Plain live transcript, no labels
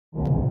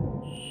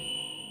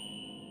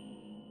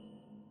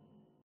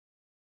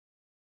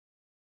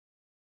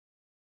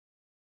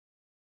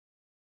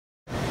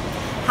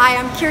Hi,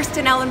 I'm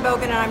Kirsten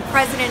Ellenbogen and I'm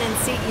President and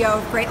CEO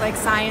of Great Lakes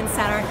Science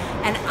Center,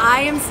 and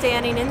I am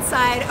standing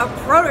inside a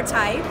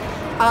prototype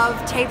of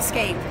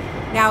TapeScape.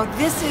 Now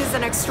this is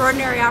an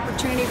extraordinary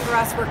opportunity for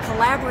us. We're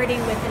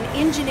collaborating with an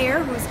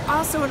engineer who's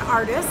also an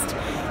artist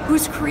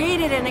who's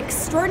created an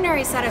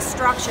extraordinary set of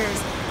structures.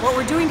 What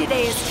we're doing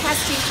today is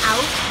testing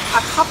out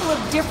a couple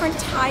of different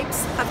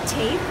types of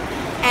tape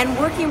and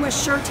working with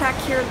SureTech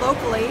here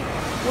locally.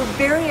 We're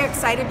very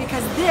excited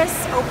because this,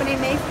 opening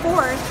May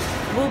 4th,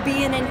 will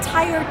be an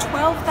entire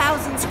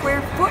 12,000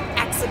 square foot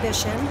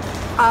exhibition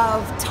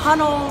of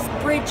tunnels,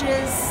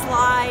 bridges,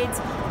 slides,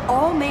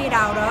 all made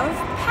out of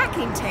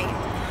packing tape.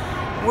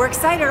 We're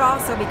excited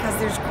also because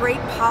there's great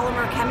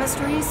polymer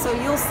chemistry, so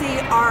you'll see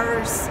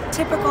our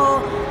typical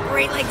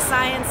Great Lakes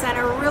Science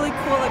Center, really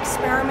cool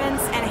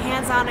experiments and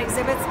hands-on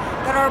exhibits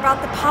that are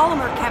about the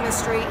polymer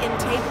chemistry in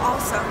tape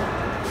also.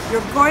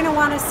 You're going to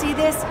want to see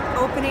this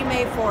opening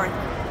May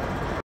 4th.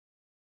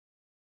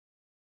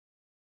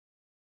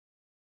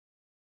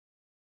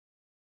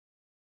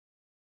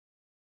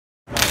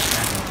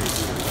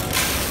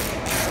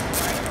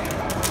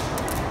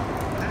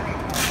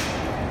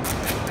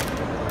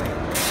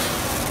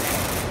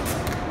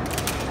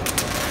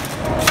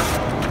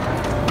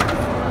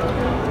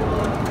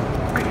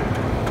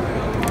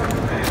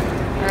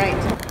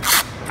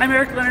 I'm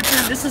Eric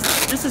Leonardson.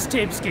 This is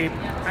TapeScape.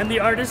 I'm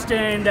the artist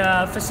and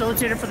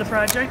facilitator for the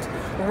project.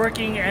 We're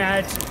working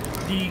at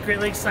the Great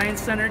Lakes Science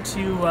Center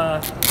to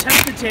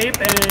test the tape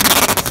and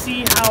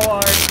see how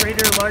our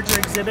larger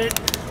exhibit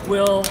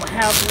will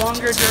have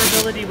longer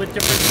durability with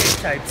different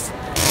tape types.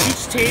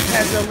 Each tape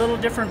has a little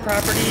different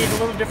property, a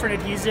little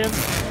different adhesive,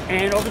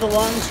 and over the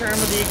long term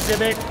of the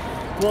exhibit,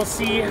 we'll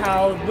see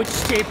which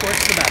tape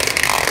works the best.